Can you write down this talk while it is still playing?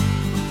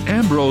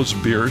Ambrose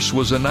Bierce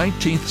was a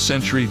 19th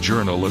century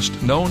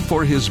journalist known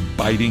for his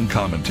biting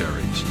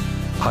commentaries.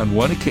 On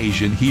one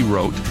occasion, he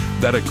wrote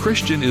that a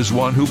Christian is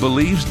one who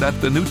believes that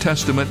the New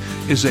Testament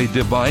is a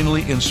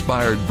divinely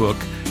inspired book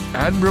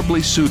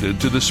admirably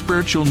suited to the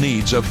spiritual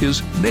needs of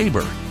his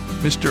neighbor.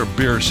 Mr.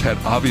 Bierce had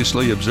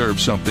obviously observed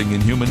something in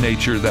human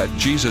nature that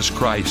Jesus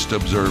Christ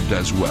observed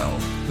as well,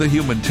 the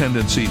human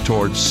tendency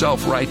towards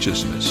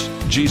self-righteousness.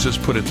 Jesus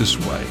put it this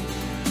way: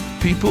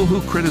 people who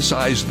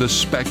criticize the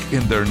speck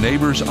in their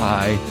neighbor's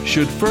eye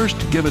should first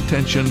give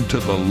attention to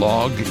the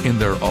log in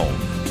their own.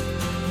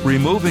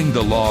 Removing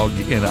the log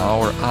in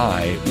our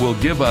eye will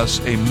give us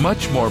a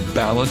much more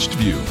balanced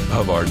view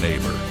of our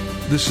neighbor.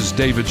 This is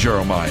David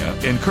Jeremiah,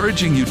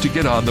 encouraging you to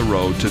get on the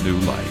road to new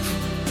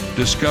life.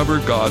 Discover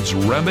God's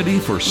remedy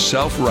for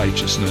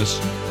self-righteousness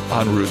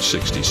on Route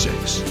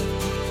 66.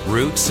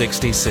 Route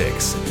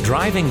 66,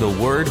 driving the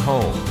word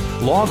home.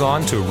 Log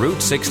on to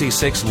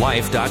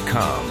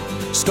Route66Life.com.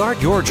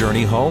 Start your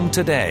journey home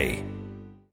today.